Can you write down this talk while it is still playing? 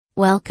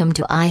Welcome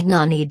to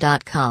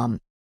iNani.com.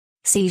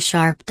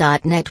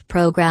 C#.NET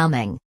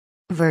Programming.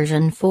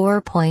 Version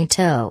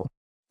 4.0.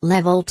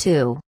 Level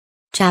 2.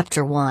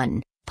 Chapter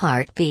 1,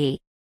 Part B.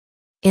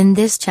 In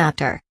this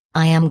chapter,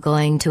 I am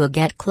going to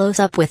get close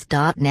up with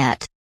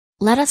 .NET.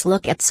 Let us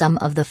look at some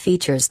of the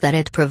features that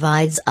it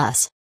provides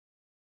us.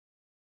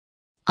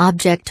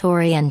 Object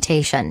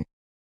orientation.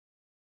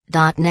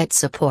 .NET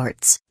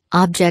supports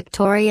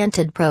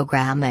object-oriented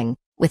programming,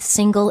 with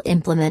single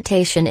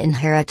implementation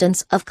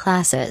inheritance of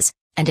classes,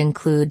 and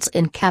includes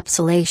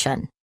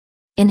encapsulation,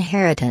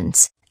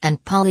 inheritance,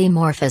 and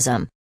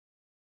polymorphism.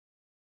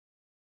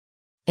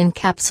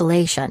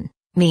 Encapsulation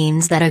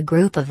means that a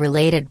group of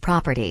related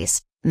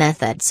properties,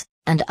 methods,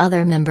 and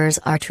other members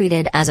are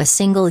treated as a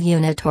single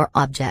unit or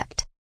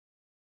object.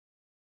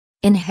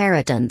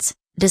 Inheritance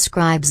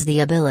describes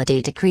the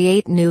ability to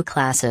create new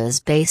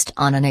classes based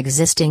on an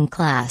existing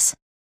class.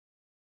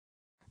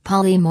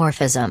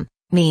 Polymorphism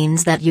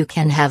means that you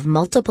can have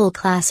multiple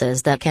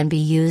classes that can be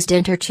used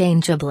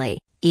interchangeably,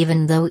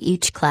 even though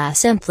each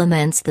class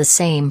implements the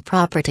same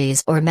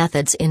properties or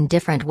methods in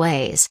different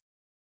ways.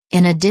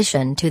 In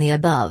addition to the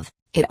above,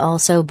 it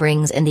also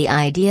brings in the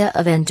idea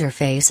of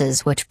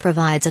interfaces, which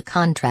provides a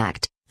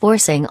contract,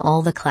 forcing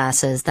all the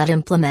classes that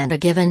implement a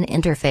given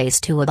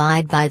interface to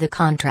abide by the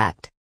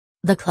contract.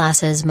 The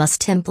classes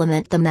must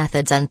implement the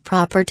methods and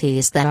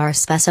properties that are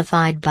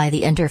specified by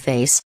the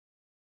interface.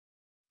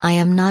 I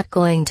am not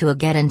going to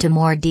get into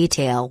more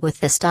detail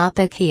with this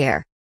topic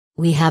here.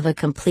 We have a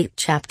complete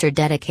chapter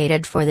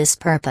dedicated for this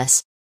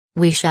purpose.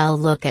 We shall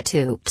look at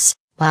OOPs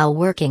while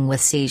working with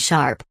C#.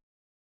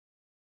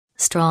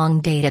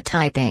 Strong data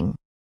typing.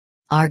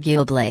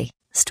 Arguably,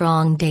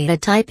 strong data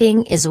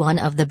typing is one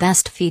of the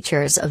best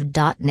features of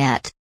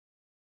 .NET.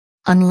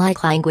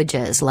 Unlike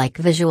languages like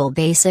Visual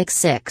Basic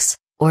 6,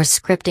 or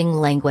scripting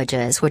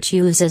languages which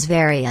uses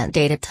variant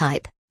data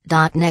type,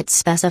 .NET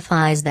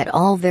specifies that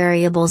all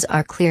variables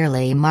are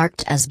clearly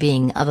marked as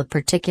being of a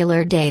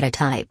particular data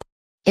type.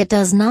 It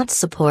does not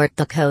support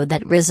the code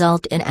that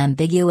result in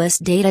ambiguous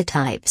data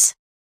types.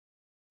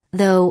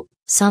 Though,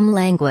 some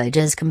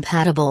languages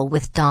compatible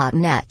with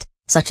 .NET,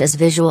 such as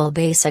Visual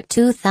Basic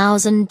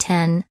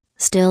 2010,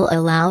 still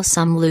allow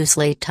some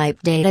loosely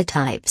typed data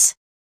types.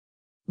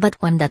 But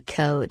when that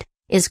code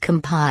is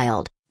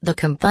compiled, the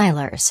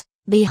compilers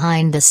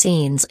behind the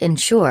scenes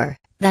ensure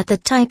that the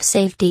type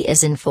safety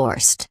is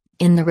enforced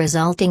in the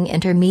resulting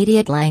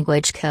intermediate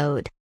language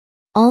code.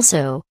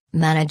 Also,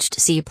 managed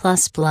C++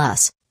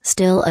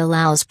 still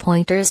allows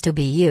pointers to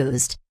be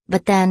used,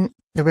 but then,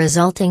 the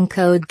resulting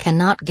code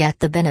cannot get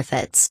the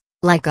benefits,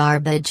 like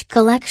garbage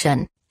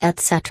collection,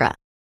 etc.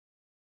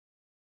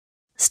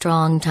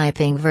 Strong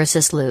typing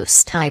versus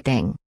loose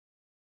typing.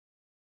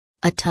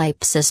 A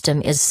type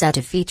system is said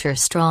to feature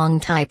strong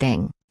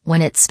typing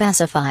when it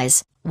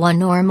specifies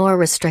one or more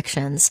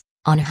restrictions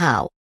on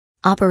how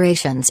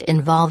operations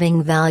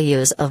involving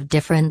values of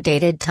different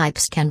data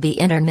types can be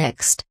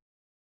intermixed.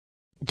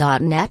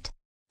 .NET,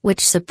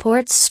 which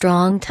supports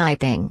strong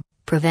typing,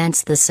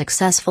 prevents the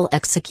successful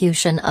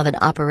execution of an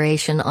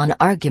operation on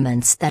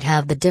arguments that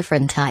have the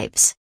different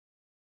types.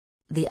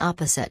 The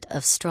opposite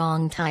of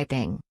strong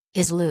typing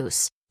is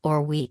loose,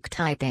 or weak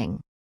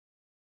typing.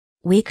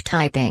 Weak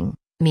typing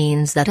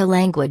means that a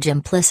language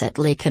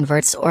implicitly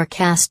converts or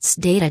casts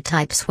data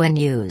types when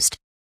used.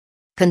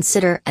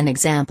 Consider an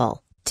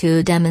example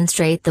to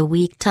demonstrate the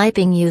weak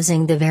typing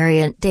using the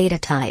variant data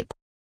type.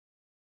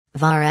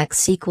 var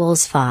x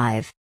equals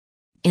 5.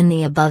 In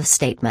the above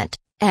statement,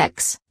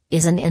 x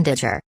is an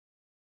integer.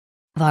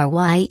 var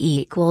y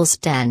equals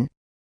 10.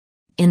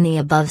 In the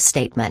above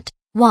statement,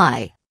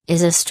 y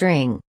is a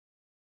string.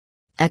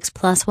 X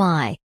plus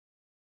y.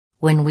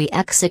 When we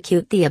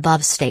execute the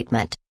above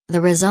statement, the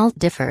result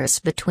differs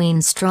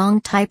between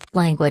strong-typed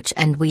language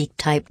and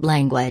weak-typed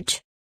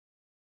language.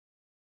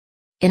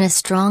 In a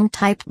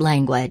strong-typed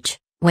language,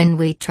 when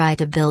we try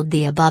to build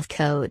the above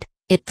code,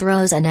 it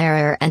throws an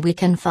error and we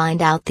can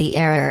find out the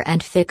error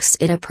and fix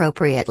it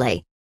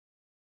appropriately.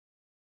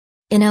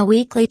 In a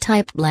weakly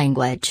typed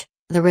language,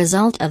 the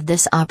result of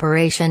this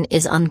operation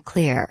is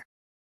unclear.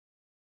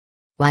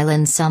 While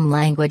in some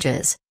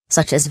languages,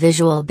 such as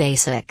Visual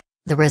Basic,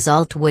 the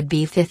result would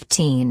be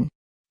 15.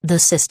 The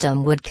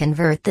system would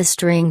convert the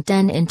string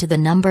 10 into the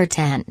number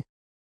 10.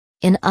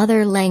 In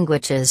other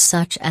languages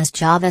such as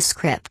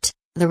JavaScript,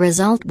 the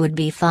result would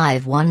be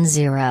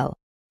 510.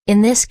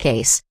 In this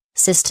case,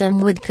 system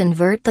would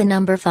convert the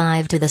number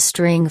 5 to the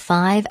string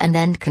 5 and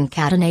then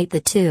concatenate the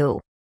two.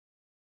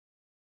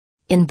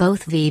 In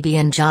both VB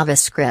and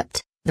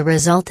JavaScript, the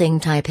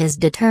resulting type is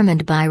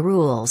determined by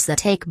rules that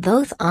take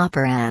both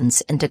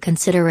operands into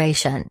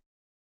consideration.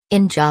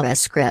 In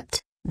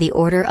JavaScript, the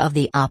order of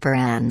the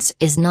operands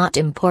is not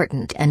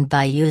important, and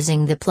by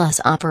using the plus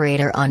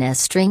operator on a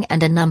string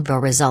and a number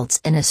results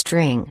in a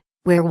string,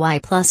 where y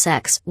plus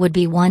x would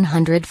be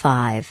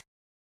 105.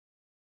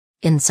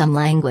 In some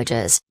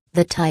languages,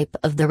 the type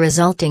of the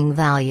resulting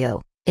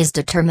value is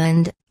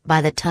determined by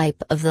the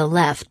type of the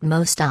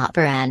leftmost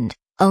operand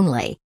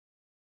only.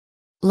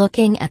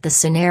 Looking at the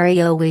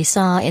scenario we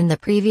saw in the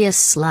previous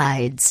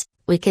slides,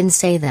 we can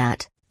say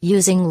that,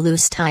 using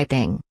loose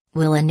typing,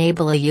 will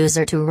enable a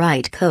user to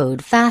write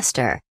code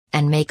faster,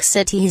 and makes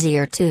it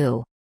easier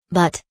too.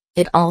 But,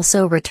 it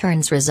also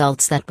returns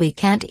results that we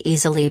can't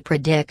easily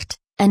predict,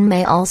 and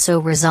may also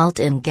result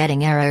in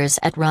getting errors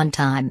at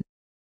runtime.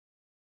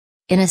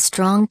 In a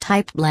strong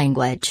typed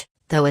language,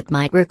 though it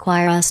might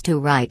require us to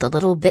write a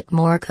little bit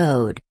more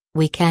code,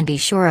 we can be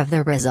sure of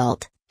the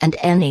result, and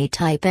any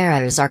type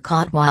errors are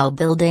caught while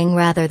building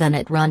rather than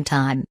at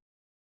runtime.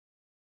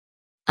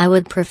 I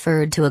would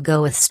prefer to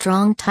go with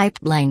strong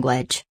typed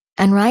language,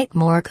 and write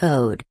more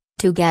code,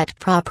 to get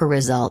proper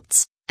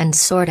results, and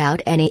sort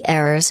out any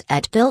errors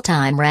at build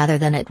time rather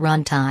than at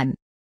runtime.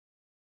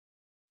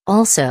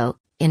 Also,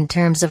 in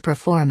terms of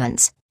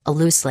performance, a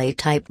loosely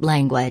typed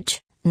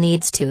language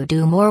needs to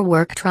do more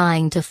work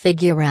trying to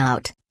figure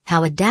out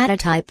how a data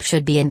type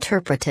should be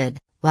interpreted,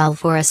 while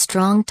for a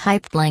strong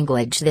typed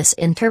language this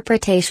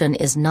interpretation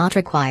is not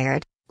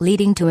required,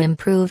 leading to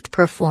improved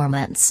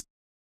performance.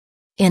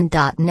 In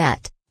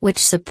 .NET, which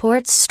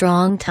supports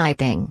strong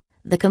typing,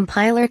 the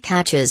compiler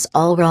catches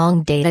all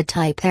wrong data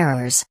type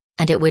errors,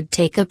 and it would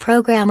take a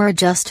programmer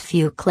just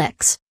few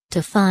clicks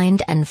to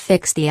find and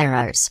fix the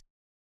errors.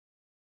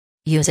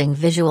 Using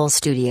Visual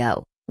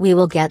Studio, we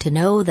will get to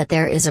know that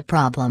there is a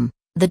problem,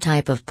 the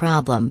type of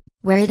problem,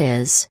 where it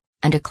is,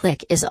 and a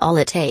click is all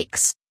it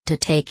takes to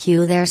take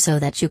you there so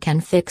that you can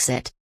fix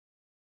it.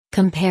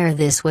 Compare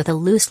this with a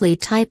loosely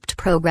typed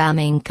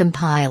programming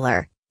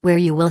compiler, where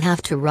you will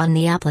have to run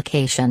the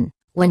application.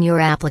 When your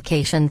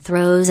application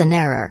throws an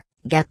error,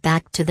 get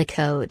back to the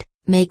code,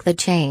 make the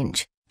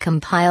change,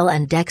 compile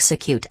and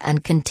execute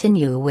and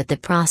continue with the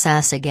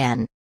process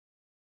again.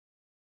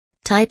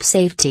 Type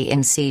safety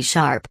in C#. C#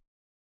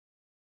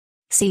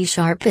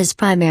 is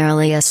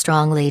primarily a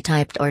strongly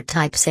typed or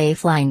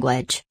type-safe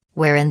language,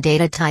 wherein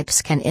data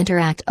types can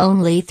interact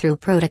only through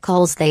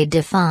protocols they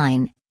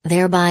define,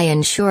 thereby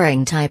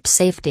ensuring type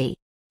safety.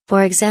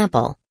 For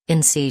example,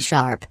 in C#,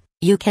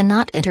 you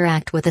cannot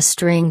interact with a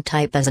string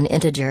type as an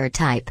integer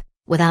type,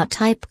 without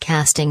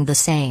typecasting the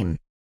same.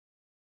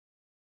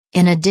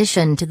 In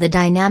addition to the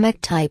dynamic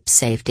type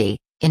safety,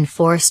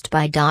 enforced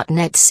by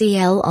 .NET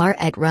CLR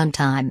at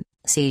runtime,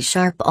 C#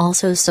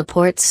 also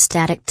supports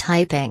static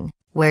typing,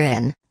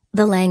 wherein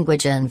the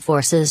language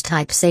enforces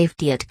type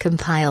safety at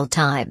compile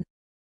time.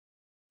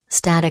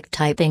 Static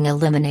typing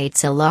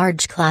eliminates a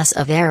large class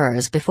of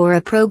errors before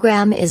a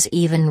program is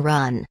even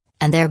run,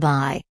 and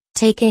thereby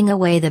taking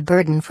away the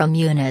burden from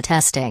unit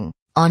testing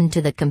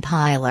onto the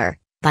compiler,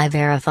 by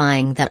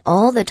verifying that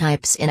all the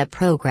types in a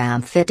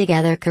program fit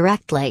together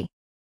correctly.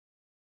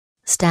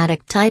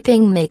 Static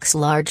typing makes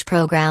large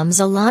programs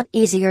a lot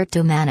easier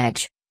to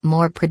manage,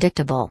 more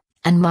predictable,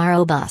 and more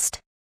robust.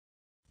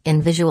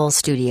 In Visual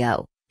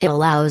Studio, it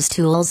allows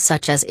tools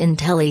such as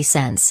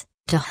IntelliSense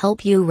to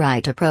help you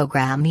write a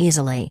program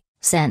easily,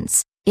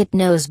 since it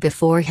knows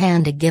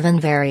beforehand a given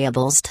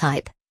variable's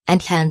type,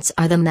 and hence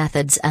are the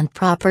methods and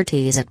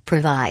properties it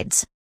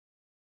provides.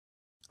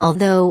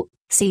 Although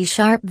C#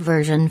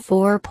 version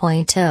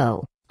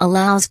 4.0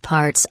 allows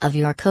parts of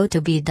your code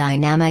to be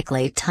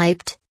dynamically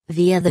typed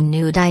via the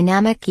new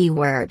dynamic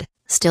keyword,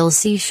 still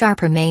C#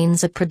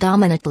 remains a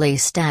predominantly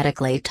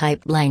statically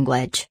typed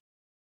language.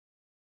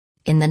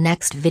 In the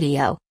next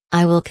video,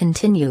 I will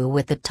continue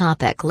with the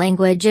topic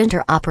language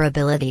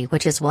interoperability,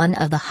 which is one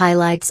of the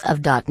highlights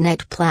of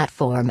 .NET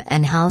platform,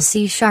 and how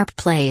C#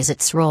 plays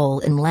its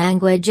role in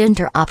language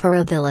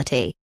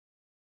interoperability.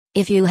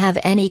 If you have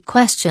any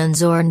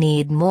questions or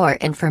need more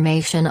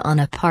information on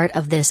a part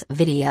of this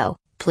video,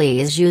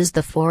 please use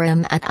the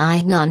forum at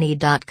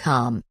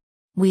ihnani.com.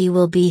 We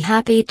will be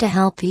happy to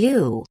help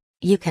you.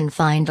 You can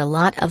find a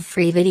lot of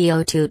free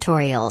video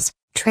tutorials,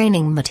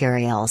 training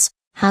materials,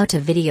 how-to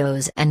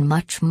videos and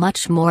much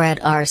more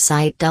at our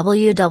site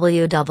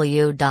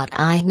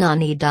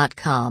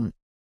www.ihnani.com.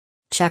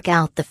 Check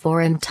out the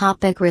forum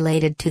topic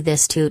related to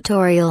this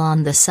tutorial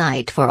on the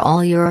site for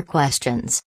all your questions.